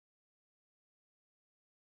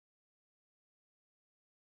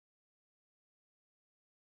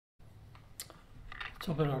Let's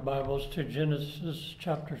open our Bibles to Genesis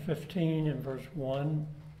chapter 15 and verse 1.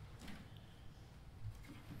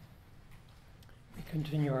 We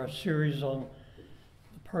continue our series on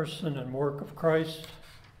the person and work of Christ,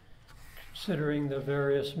 considering the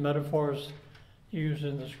various metaphors used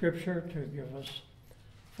in the Scripture to give us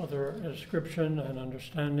further description and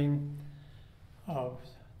understanding of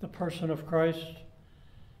the person of Christ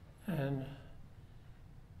and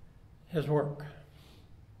his work.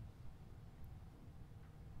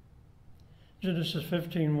 Genesis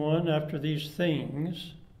 15:1, after these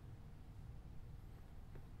things,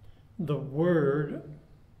 the word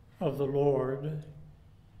of the Lord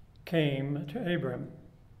came to Abram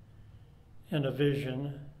in a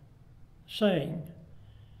vision, saying,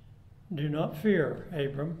 "Do not fear,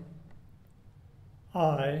 Abram.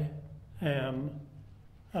 I am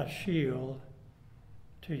a shield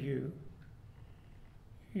to you.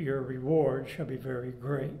 Your reward shall be very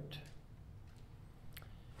great."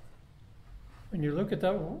 When you look at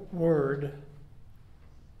that word,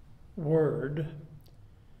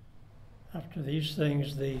 after these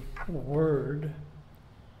things, the word,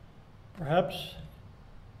 perhaps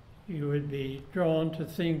you would be drawn to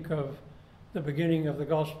think of the beginning of the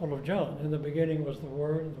Gospel of John. In the beginning was the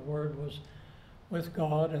Word was with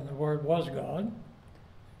God, and the Word was God.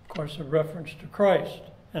 Of course, a reference to Christ.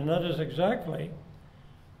 And that is exactly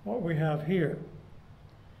what we have here.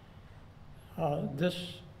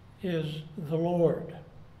 This is the Lord.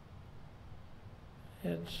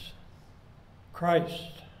 It's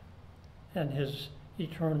Christ and his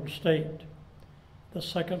eternal state, the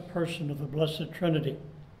second person of the Blessed Trinity.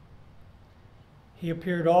 He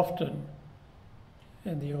appeared often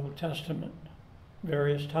in the Old Testament,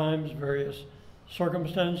 various times, various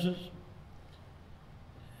circumstances.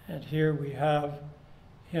 And here we have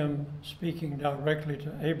him speaking directly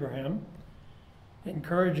to Abraham,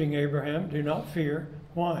 encouraging Abraham, do not fear.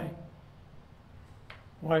 Why?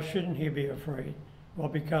 Why shouldn't he be afraid? Well,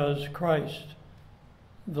 because Christ,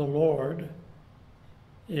 the Lord,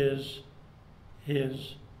 is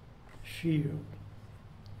his shield.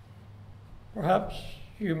 Perhaps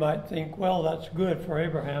you might think, well, that's good for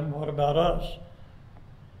Abraham. What about us?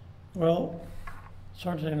 Well,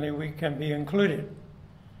 certainly we can be included.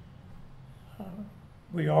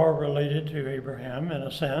 We are related to Abraham in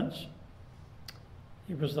a sense.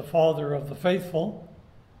 He was the father of the faithful,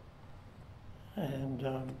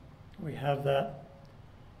 and we have that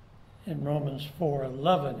in Romans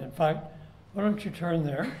 4:11. In fact, why don't you turn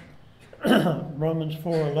there? Romans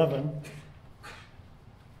 4:11.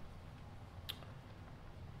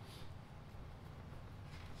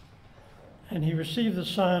 And he received the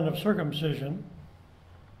sign of circumcision,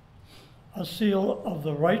 a seal of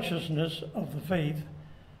the righteousness of the faith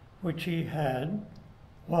which he had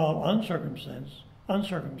while uncircumcised.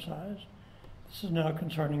 This is now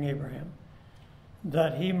concerning Abraham,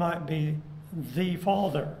 that he might be the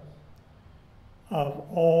father of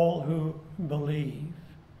all who believe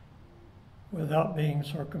without being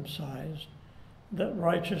circumcised, that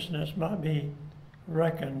righteousness might be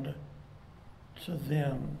reckoned to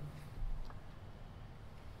them.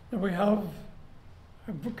 And we have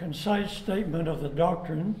a concise statement of the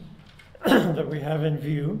doctrine that we have in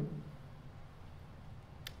view,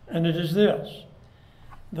 and it is this: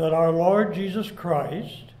 that our Lord Jesus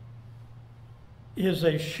Christ is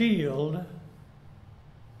a shield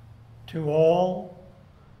to all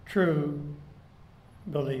true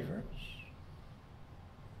believers.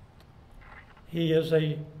 He is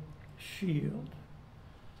a shield.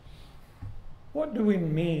 What do we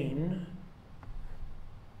mean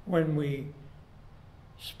when we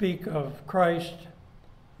speak of Christ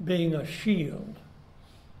being a shield?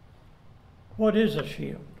 What is a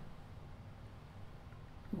shield?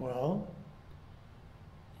 Well,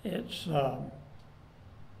 it's a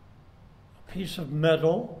piece of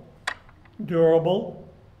metal, durable,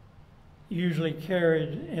 usually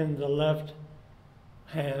carried in the left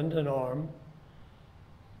hand and arm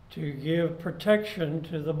to give protection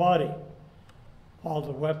to the body while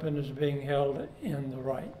the weapon is being held in the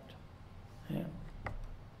right hand.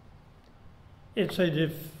 It's a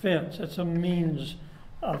defense. It's a means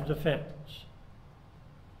of defense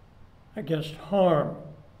against harm.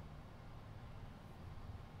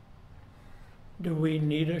 Do we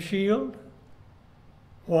need a shield?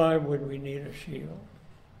 Why would we need a shield?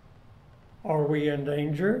 Are we in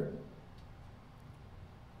danger?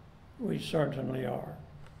 We certainly are.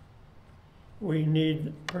 We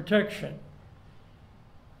need protection.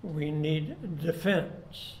 We need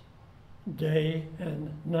defense day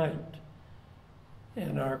and night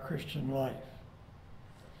in our Christian life.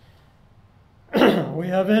 We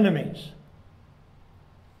have enemies.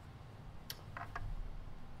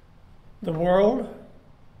 The world,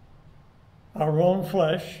 our own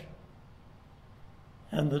flesh,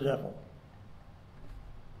 and the devil.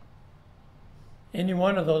 Any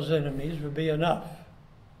one of those enemies would be enough,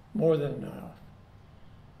 more than enough.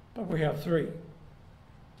 But we have three.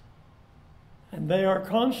 And they are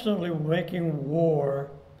constantly making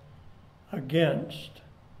war against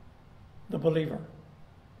the believer.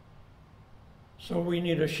 So we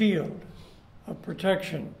need a shield of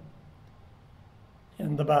protection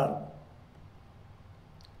in the battle.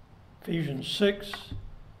 Ephesians 6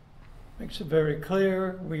 makes it very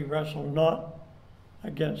clear we wrestle not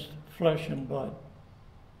against flesh and blood,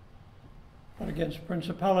 but against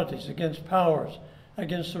principalities, against powers,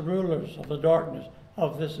 against the rulers of the darkness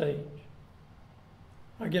of this age,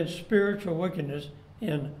 against spiritual wickedness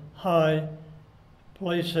in high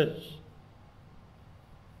places.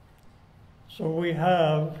 So we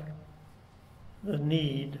have the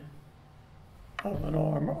need of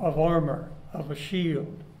armor, of a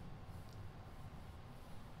shield.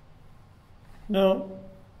 Now,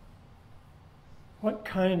 what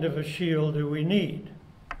kind of a shield do we need?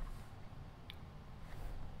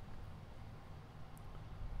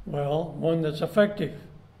 Well, one that's effective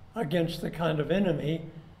against the kind of enemy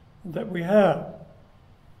that we have.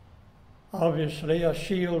 Obviously, a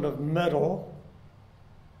shield of metal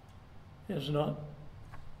is not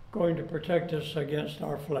going to protect us against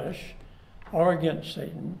our flesh, or against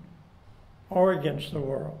Satan, or against the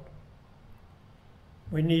world.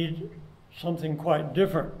 We need something quite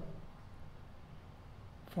different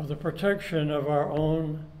for the protection of our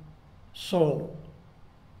own soul.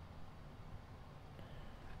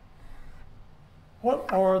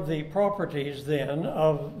 What are the properties then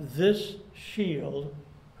of this shield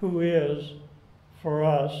who is for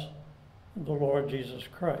us the Lord Jesus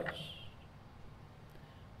Christ?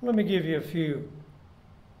 Let me give you a few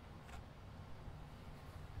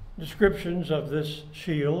descriptions of this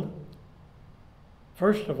shield.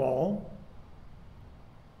 First of all,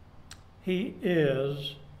 he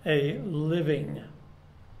is a living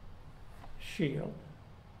shield,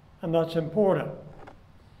 and that's important.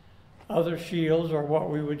 Other shields are what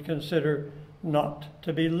we would consider not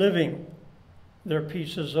to be living. They're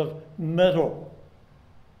pieces of metal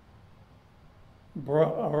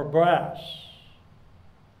or brass,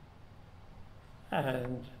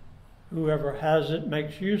 and whoever has it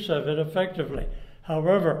makes use of it effectively.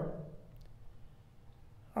 However,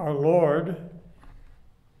 our Lord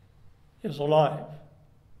is alive,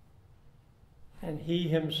 and he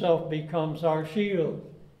himself becomes our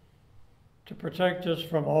shield to protect us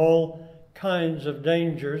from all kinds of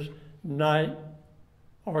dangers, night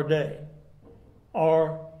or day,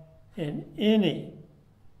 or in any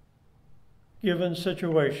given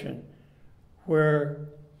situation where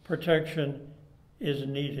protection is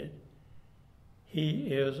needed. He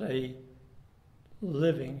is a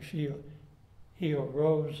living shield. He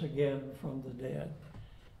arose again from the dead,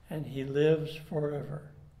 and he lives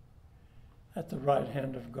forever at the right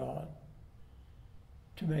hand of God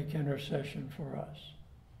to make intercession for us.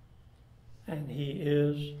 And he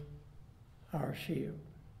is our shield.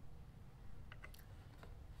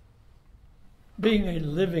 Being a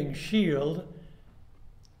living shield,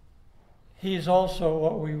 he's also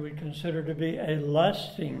what we would consider to be a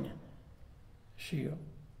lasting shield.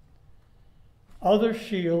 Other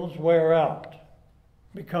shields wear out,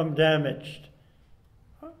 become damaged,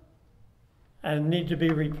 and need to be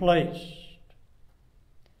replaced.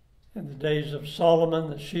 In the days of Solomon,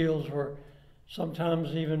 the shields were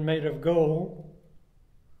sometimes even made of gold,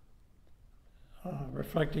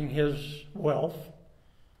 reflecting his wealth.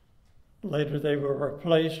 Later they were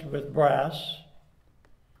replaced with brass.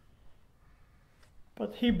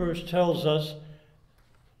 But Hebrews tells us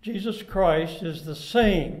Jesus Christ is the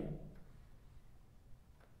same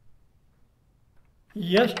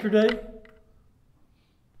yesterday,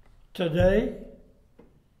 today,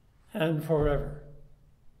 and forever.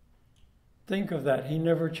 Think of that. He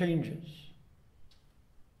never changes,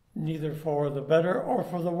 neither for the better or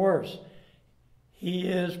for the worse. He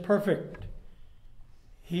is perfect.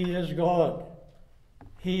 He is God.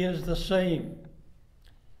 He is the same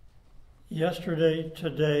yesterday,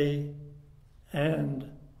 today,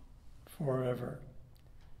 and forever.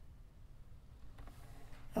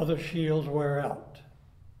 Other shields wear out.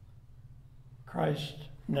 Christ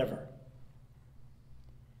never.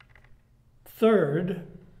 Third,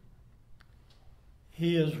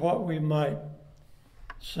 he is what we might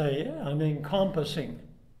say an encompassing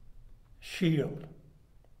shield.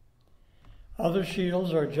 Other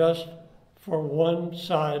shields are just for one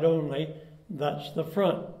side only, that's the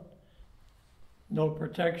front. No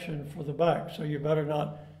protection for the back, so you better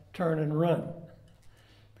not turn and run,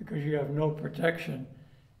 because you have no protection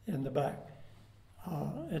in the back.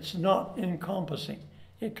 It's not encompassing.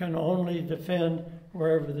 It can only defend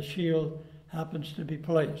wherever the shield happens to be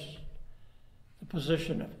placed, the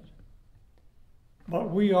position of it. But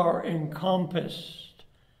we are encompassed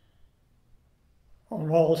on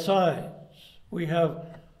all sides. We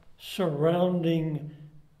have surrounding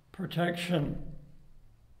protection.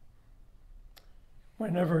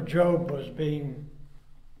 Whenever Job was being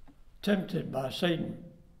tempted by Satan,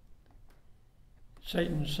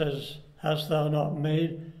 Satan says, "Hast thou not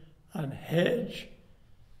made an hedge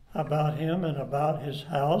about him and about his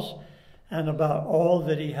house and about all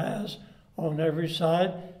that he has on every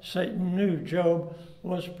side?" Satan knew Job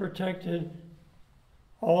was protected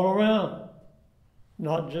all around,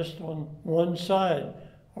 not just on one side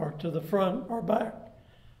or to the front or back,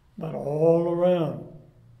 but all around.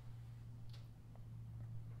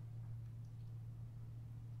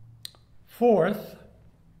 Fourth,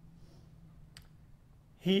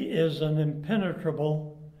 he is an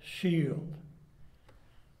impenetrable shield,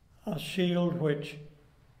 a shield which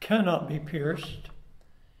cannot be pierced.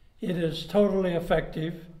 It is totally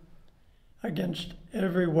effective against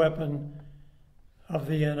every weapon of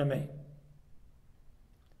the enemy.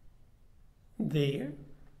 The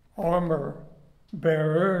armor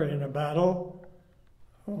bearer in a battle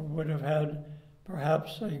would have had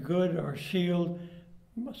perhaps a good or shield,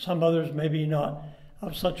 some others maybe not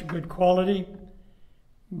of such good quality,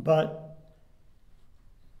 but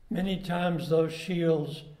many times those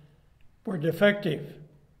shields were defective,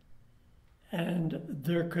 and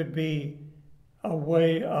there could be a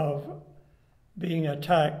way of being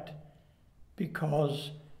attacked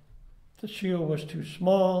because the shield was too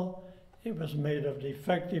small, it was made of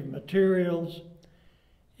defective materials,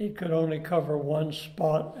 it could only cover one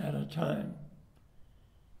spot at a time.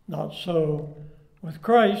 Not so with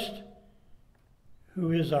Christ,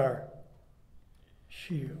 who is our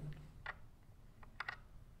shield.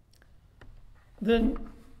 Then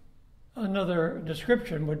another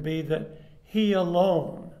description would be that he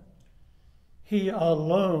alone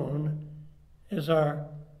is our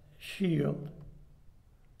shield.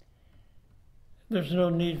 There's no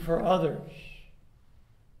need for others.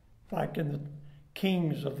 Like in the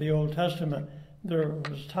kings of the Old Testament, there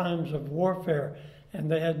was times of warfare, and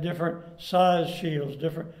they had different size shields,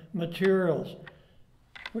 different materials.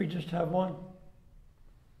 We just have one,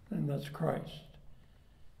 and that's Christ.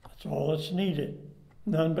 That's all that's needed.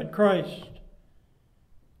 None but Christ.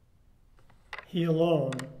 He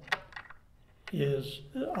alone is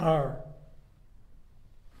our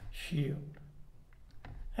shield.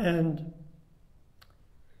 And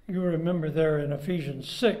you remember there in Ephesians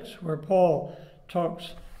 6 where Paul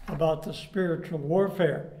talks about the spiritual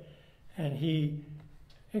warfare, and he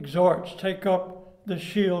exhorts, take up the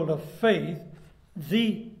shield of faith,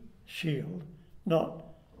 the shield, not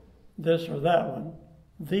this or that one,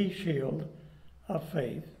 the shield of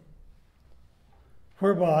faith,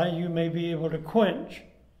 whereby you may be able to quench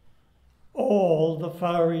all the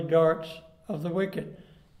fiery darts of the wicked,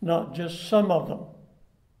 not just some of them.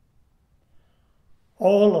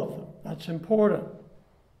 All of them. That's important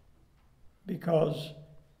because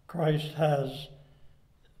Christ has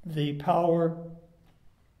the power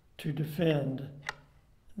to defend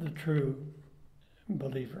the true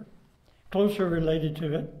believer. Closer related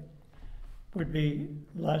to it would be,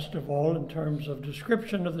 last of all, in terms of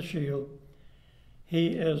description of the shield, he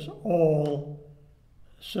is all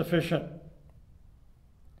sufficient.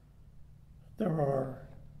 There are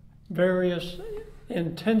various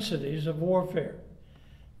intensities of warfare.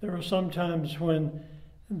 There are some times when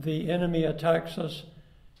the enemy attacks us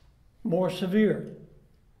more severe,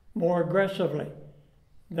 more aggressively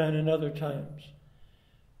than in other times.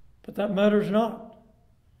 But that matters not.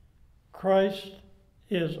 Christ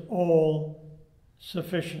is all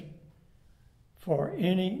sufficient for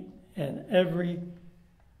any and every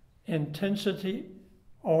intensity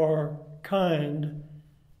or kind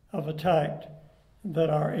of attack that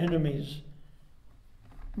our enemies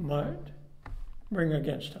might bring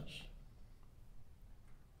against us.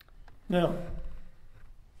 Now,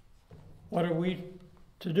 what are we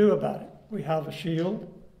to do about it? We have a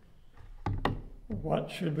shield.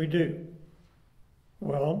 What should we do?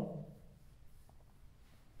 Well,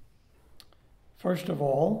 first of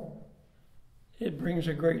all, it brings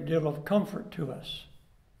a great deal of comfort to us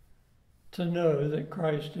to know that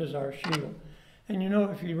Christ is our shield. And you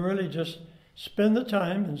know, if you really just spend the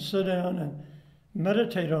time and sit down and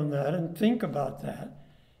meditate on that and think about that,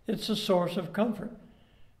 it's a source of comfort,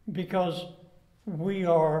 because we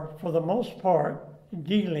are, for the most part,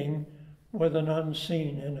 dealing with an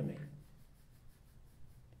unseen enemy.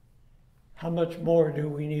 how much more do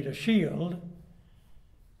we need a shield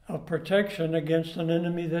of protection against an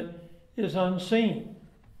enemy that is unseen?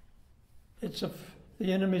 The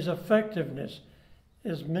enemy's effectiveness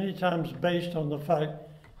is many times based on the fact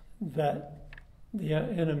that the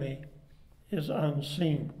enemy is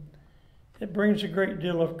unseen. It brings a great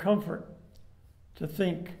deal of comfort to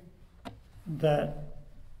think that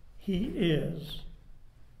he is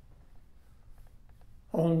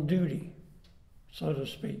on duty, so to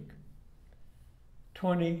speak,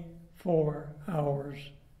 24 hours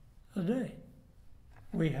a day.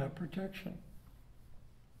 We have protection.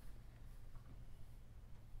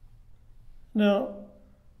 Now,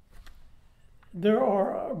 there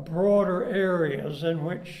are broader areas in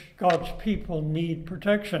which God's people need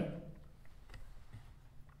protection.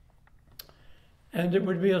 And it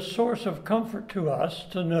would be a source of comfort to us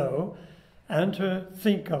to know and to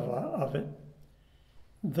think of it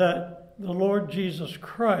that the Lord Jesus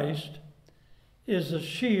Christ is a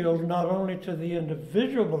shield not only to the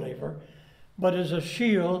individual believer, but is a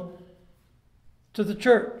shield to the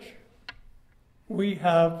church. We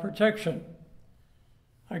have protection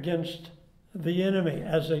against the enemy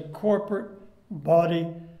as a corporate body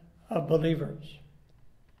of believers.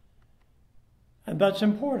 And that's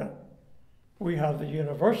important. We have the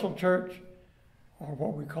universal church, or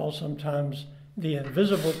what we call sometimes the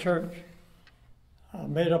invisible church,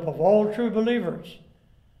 made up of all true believers,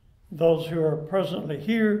 those who are presently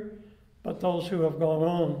here, but those who have gone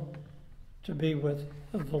on to be with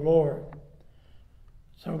the Lord.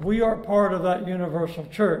 So we are part of that universal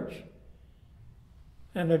church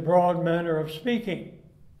in a broad manner of speaking.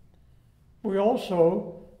 We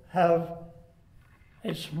also have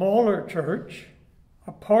a smaller church,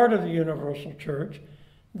 a part of the universal church,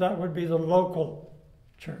 that would be the local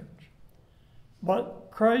church. But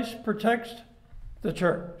Christ protects the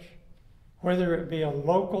church, whether it be a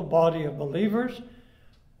local body of believers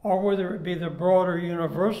or whether it be the broader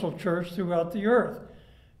universal church throughout the earth,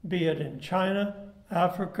 be it in China,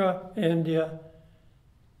 Africa, India.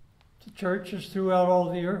 The church is throughout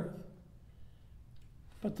all the earth.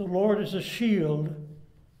 But the Lord is a shield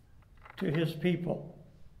to his people,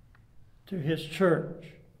 to his church.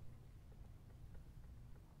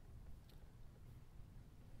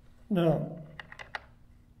 Now,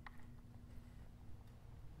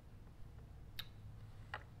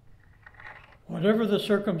 whatever the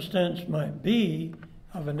circumstance might be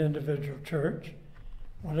of an individual church,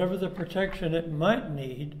 whatever the protection it might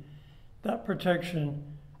need, that protection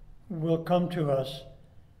will come to us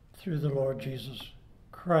through the Lord Jesus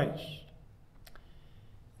Christ.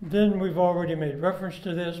 Then we've already made reference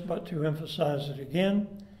to this, but to emphasize it again,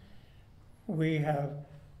 we have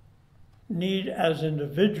need as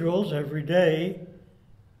individuals every day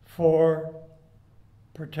for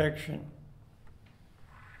protection.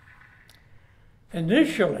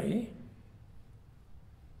 Initially,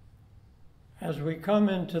 as we come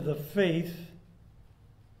into the faith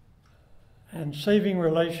and saving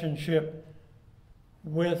relationship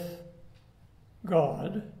with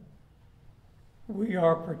God, we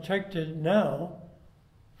are protected now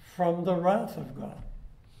from the wrath of God.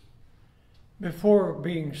 Before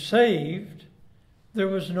being saved, there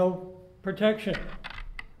was no protection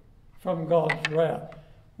from God's wrath.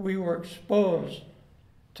 We were exposed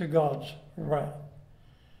to God's wrath.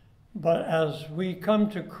 But as we come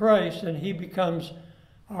to Christ and he becomes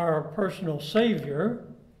our personal Savior,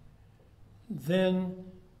 then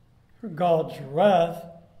God's wrath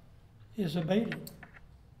is abated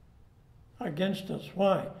against us.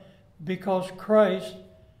 Why? Because Christ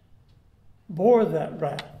bore that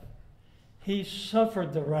wrath. He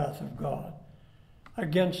suffered the wrath of God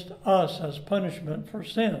against us as punishment for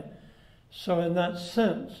sin. So in that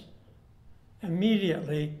sense,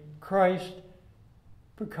 immediately Christ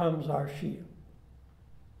becomes our shield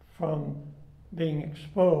from being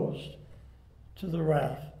exposed to the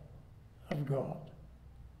wrath of God.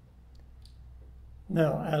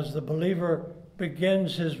 Now, as the believer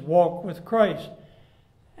begins his walk with Christ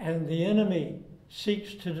and the enemy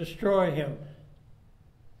seeks to destroy him,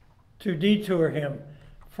 to detour him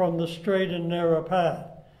from the straight and narrow path,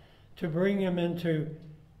 to bring him into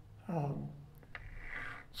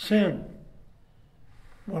sin,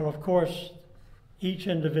 well, of course, each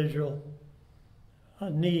individual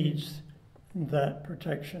needs that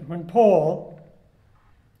protection. When Paul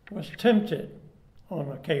was tempted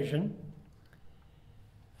on occasion,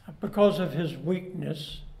 because of his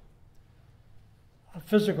weakness, a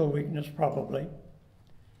physical weakness probably,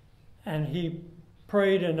 and he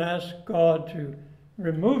prayed and asked God to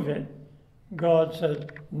remove it, God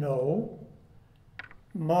said, "No,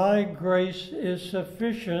 my grace is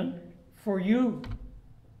sufficient for you.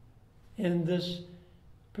 in this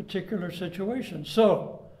particular situation.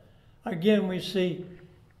 So, again, we see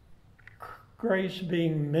grace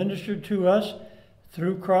being ministered to us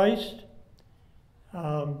through Christ,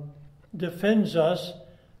 defends us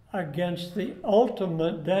against the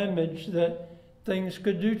ultimate damage that things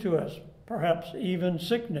could do to us, perhaps even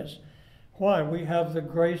sickness. Why? We have the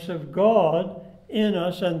grace of God in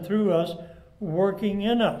us and through us, working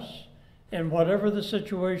in us. And whatever the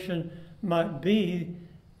situation might be,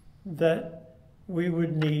 that we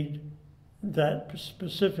would need that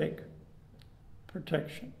specific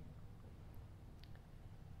protection.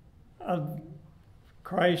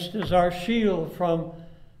 Christ is our shield from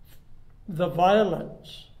the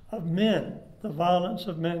violence of men, the violence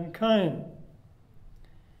of mankind.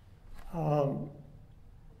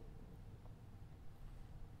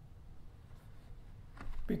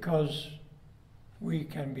 Because we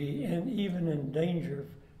can be even in danger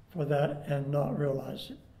for that and not realize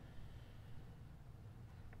it.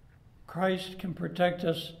 Christ can protect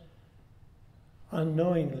us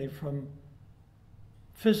unknowingly from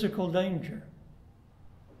physical danger.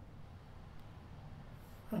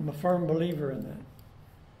 I'm a firm believer in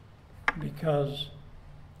that, because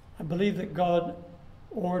I believe that God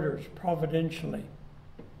orders providentially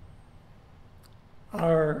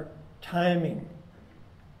our timing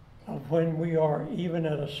of when we are even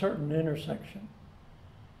at a certain intersection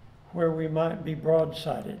where we might be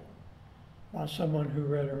broadsided by someone who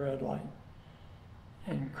red a red light.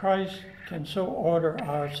 And Christ can so order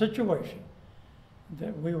our situation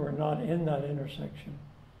that we were not in that intersection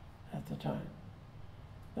at the time.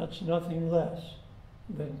 That's nothing less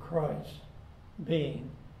than Christ being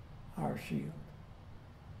our shield,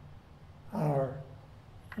 our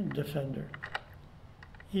defender.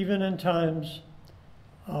 Even in times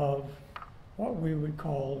of what we would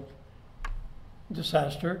call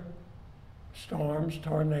disaster, storms,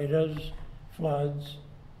 tornadoes, floods,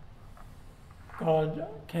 God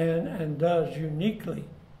can and does uniquely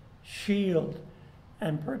shield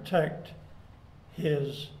and protect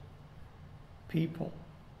His people.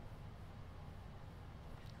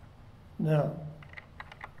 Now,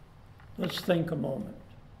 let's think a moment.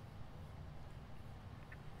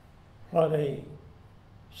 What a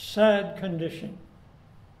sad condition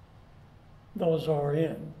those are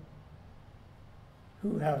in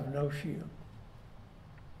who have no shield.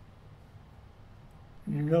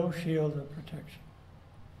 No shield of protection.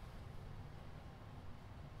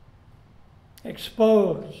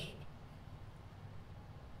 Exposed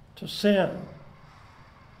to sin,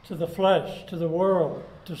 to the flesh, to the world,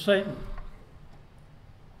 to Satan,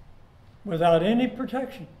 without any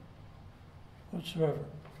protection whatsoever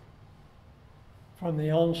from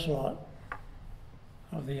the onslaught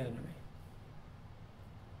of the enemy.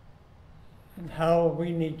 And how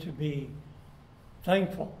we need to be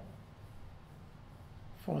thankful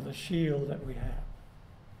for the shield that we have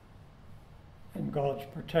and God's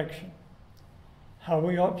protection. How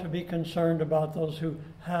we ought to be concerned about those who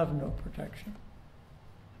have no protection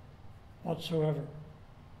whatsoever,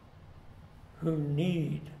 who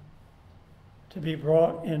need to be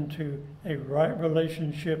brought into a right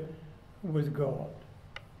relationship with God.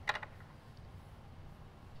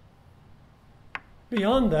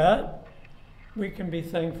 Beyond that, we can be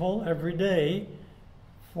thankful every day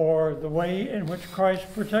for the way in which Christ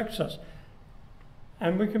protects us.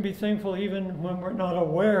 And we can be thankful even when we're not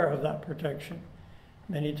aware of that protection.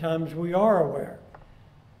 Many times we are aware.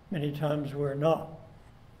 Many times we're not.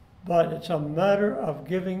 But it's a matter of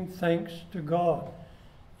giving thanks to God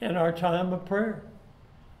in our time of prayer.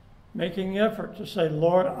 Making effort to say,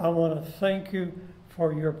 Lord, I want to thank you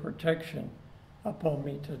for your protection upon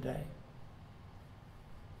me today.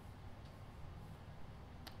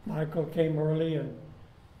 Michael came early and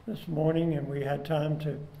this morning, and we had time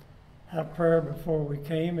to have prayer before we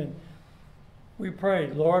came, and we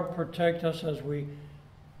prayed, Lord, protect us as we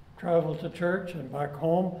travel to church and back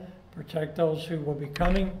home. Protect those who will be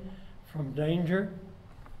coming from danger.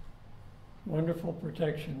 Wonderful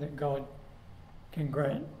protection that God can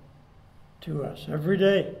grant to us every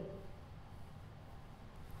day.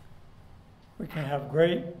 We can have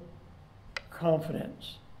great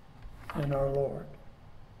confidence in our Lord.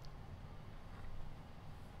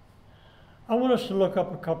 I want us to look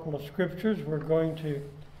up a couple of scriptures. We're going to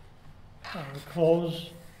close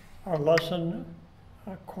our lesson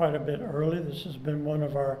quite a bit early. This has been one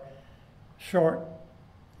of our short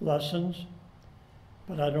lessons,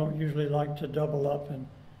 but I don't usually like to double up and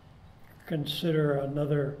consider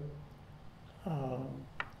another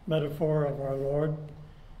metaphor of our Lord,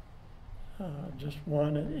 just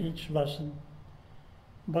one in each lesson.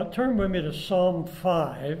 But turn with me to Psalm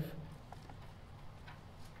 5.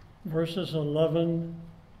 verses 11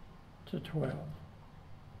 to 12.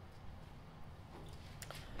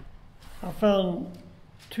 I found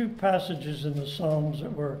two passages in the Psalms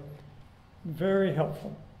that were very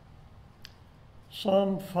helpful.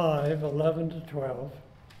 Psalm 5, 11 to 12.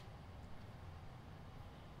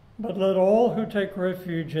 But let all who take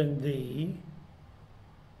refuge in thee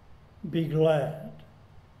be glad.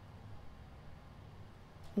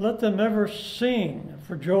 Let them ever sing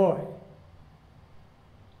for joy,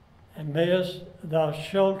 and mayest thou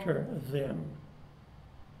shelter them,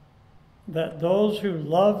 that those who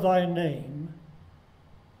love thy name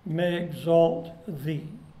may exalt thee.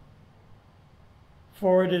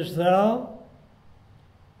 For it is thou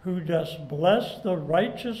who dost bless the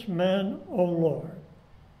righteous man, O Lord.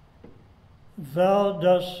 Thou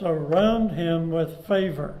dost surround him with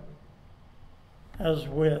favor as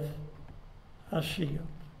with a shield.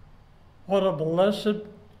 What a blessed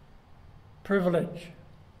privilege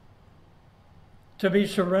to be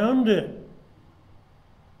surrounded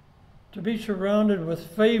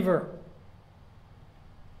with favor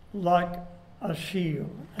like a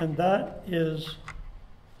shield. And that is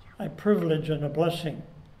a privilege and a blessing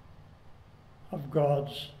of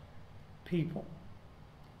God's people.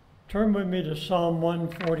 Turn with me to Psalm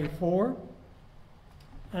 144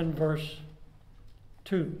 and verse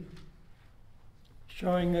 2,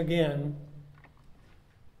 showing again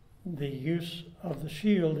the use of the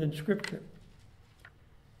shield in Scripture.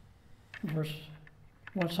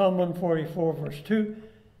 Psalm 144, verse 2,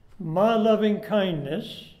 my loving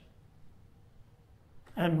kindness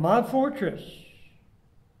and my fortress,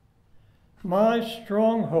 my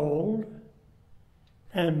stronghold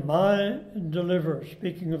and my deliverer,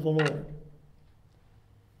 speaking of the Lord,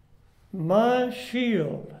 my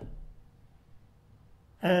shield,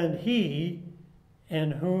 and he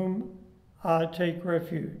in whom I take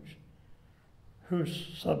refuge, who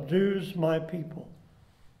subdues my people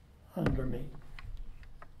under me.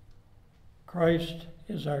 Christ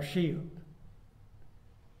is our shield.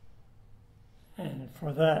 And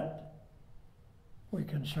for that, we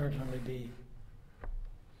can certainly be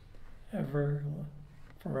forever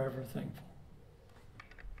thankful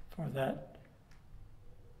for that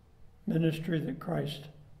ministry that Christ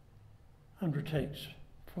undertakes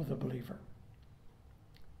for the believer.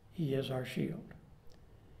 He is our shield.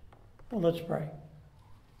 Well, let's pray.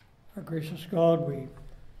 Our gracious God, we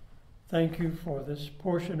thank you for this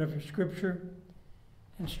portion of your Scripture,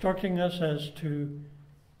 instructing us as to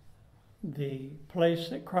the place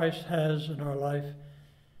that Christ has in our life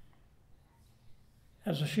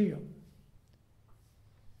as a shield.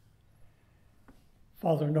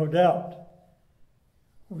 Father, no doubt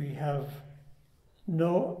we have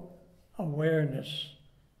no awareness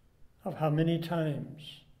of how many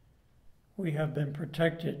times we have been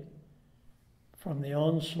protected from the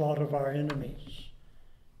onslaught of our enemies.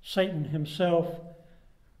 Satan himself,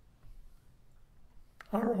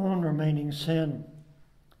 our own remaining sin,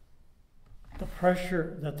 the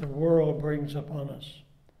pressure that the world brings upon us,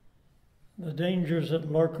 the dangers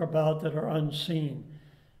that lurk about that are unseen,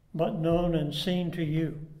 but known and seen to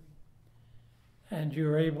you. And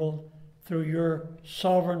you're able, through your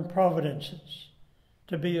sovereign providences,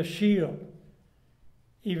 to be a shield,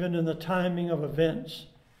 even in the timing of events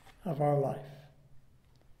of our life.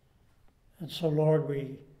 And so, Lord,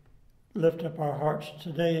 we lift up our hearts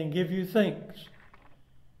today and give you thanks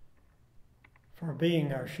for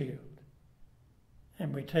being our shield.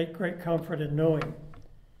 And we take great comfort in knowing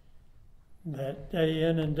that day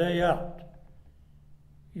in and day out,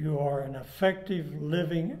 you are an effective,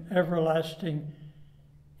 living, everlasting,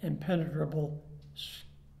 impenetrable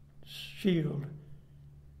shield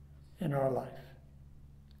in our life.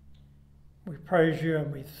 We praise you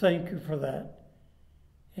and we thank you for that.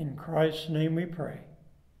 In Christ's name we pray.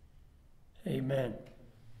 Amen.